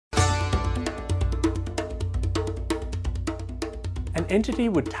entity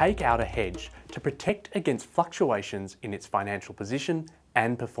would take out a hedge to protect against fluctuations in its financial position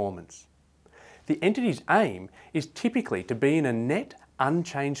and performance. The entity's aim is typically to be in a net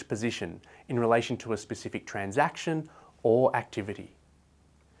unchanged position in relation to a specific transaction or activity.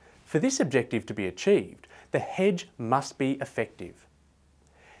 For this objective to be achieved, the hedge must be effective.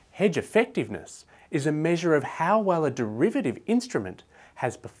 Hedge effectiveness is a measure of how well a derivative instrument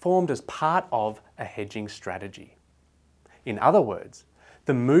has performed as part of a hedging strategy. In other words,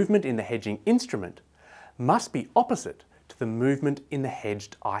 the movement in the hedging instrument must be opposite to the movement in the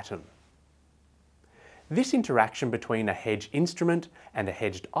hedged item. This interaction between a hedge instrument and a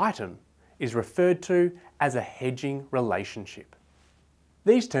hedged item is referred to as a hedging relationship.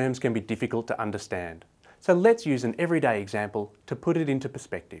 These terms can be difficult to understand, so let's use an everyday example to put it into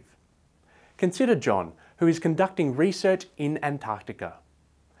perspective. Consider John, who is conducting research in Antarctica.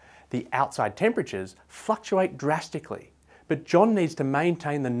 The outside temperatures fluctuate drastically, but John needs to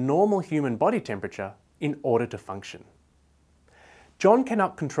maintain the normal human body temperature in order to function. John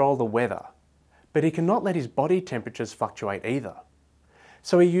cannot control the weather, but he cannot let his body temperatures fluctuate either.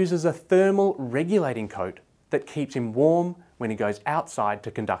 So he uses a thermal regulating coat that keeps him warm when he goes outside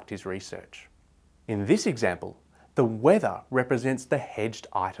to conduct his research. In this example, the weather represents the hedged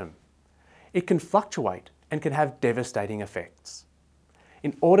item. It can fluctuate and can have devastating effects.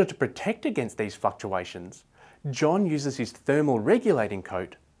 In order to protect against these fluctuations, John uses his thermal regulating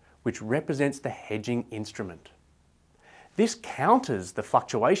coat, which represents the hedging instrument. This counters the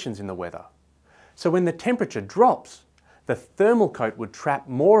fluctuations in the weather. So when the temperature drops, the thermal coat would trap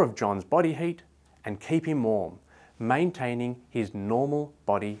more of John's body heat and keep him warm, maintaining his normal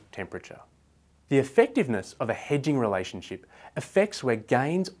body temperature. The effectiveness of a hedging relationship affects where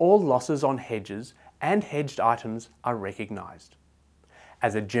gains or losses on hedges and hedged items are recognised.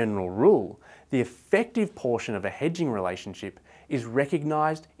 As a general rule, the effective portion of a hedging relationship is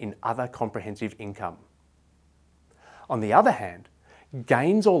recognised in other comprehensive income. On the other hand,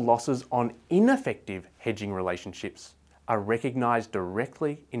 gains or losses on ineffective hedging relationships are recognised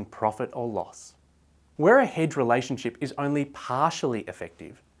directly in profit or loss. Where a hedge relationship is only partially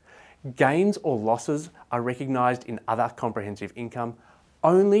effective, gains or losses are recognised in other comprehensive income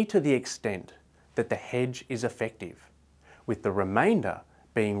only to the extent that the hedge is effective, with the remainder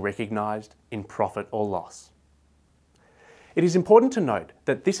being recognised in profit or loss. It is important to note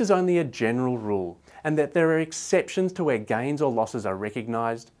that this is only a general rule and that there are exceptions to where gains or losses are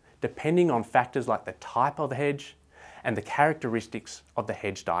recognised depending on factors like the type of hedge and the characteristics of the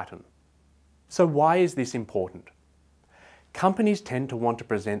hedged item. So why is this important? Companies tend to want to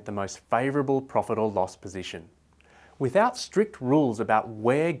present the most favourable profit or loss position. Without strict rules about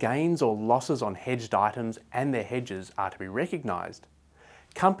where gains or losses on hedged items and their hedges are to be recognised,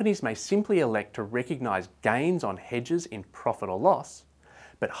 companies may simply elect to recognise gains on hedges in profit or loss,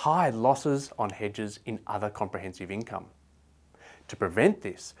 but hide losses on hedges in other comprehensive income. To prevent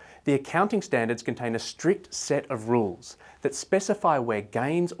this, the accounting standards contain a strict set of rules that specify where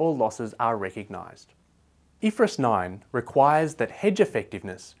gains or losses are recognised. IFRS 9 requires that hedge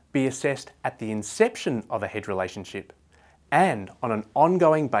effectiveness be assessed at the inception of a hedge relationship and on an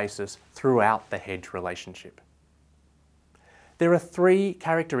ongoing basis throughout the hedge relationship. There are three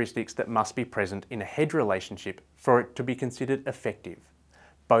characteristics that must be present in a hedge relationship for it to be considered effective,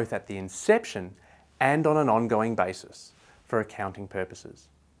 both at the inception and on an ongoing basis for accounting purposes.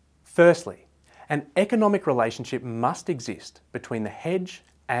 Firstly, an economic relationship must exist between the hedge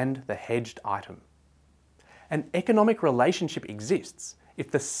and the hedged item. An economic relationship exists if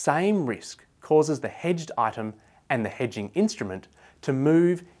the same risk causes the hedged item and the hedging instrument to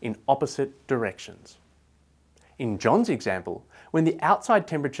move in opposite directions. In John's example, when the outside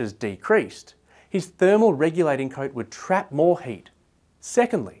temperatures decreased, his thermal regulating coat would trap more heat.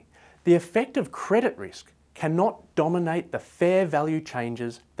 Secondly, the effect of credit risk cannot dominate the fair value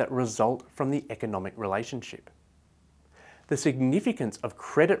changes that result from the economic relationship. The significance of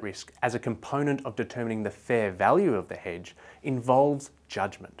credit risk as a component of determining the fair value of the hedge involves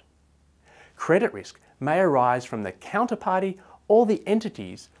judgment. Credit risk may arise from the counterparty or the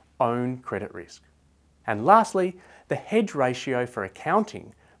entity's own credit risk. And lastly, the hedge ratio for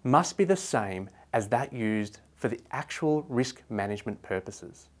accounting must be the same as that used for the actual risk management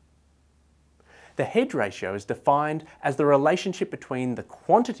purposes. The hedge ratio is defined as the relationship between the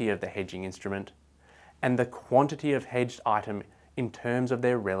quantity of the hedging instrument and the quantity of hedged item in terms of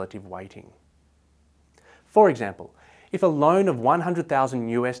their relative weighting. For example, if a loan of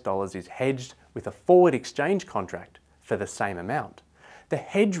 $100,000 is hedged with a forward exchange contract for the same amount, the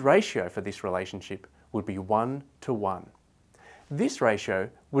hedge ratio for this relationship would be 1 to 1. This ratio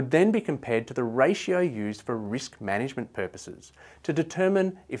would then be compared to the ratio used for risk management purposes to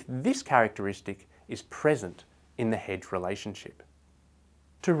determine if this characteristic is present in the hedge relationship.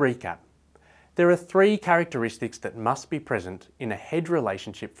 To recap, there are three characteristics that must be present in a hedge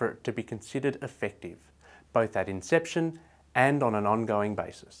relationship for it to be considered effective, both at inception and on an ongoing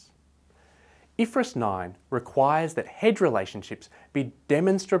basis. IFRS 9 requires that hedge relationships be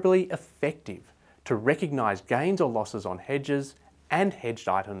demonstrably effective to recognise gains or losses on hedges and hedged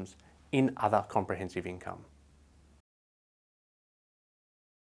items in other comprehensive income.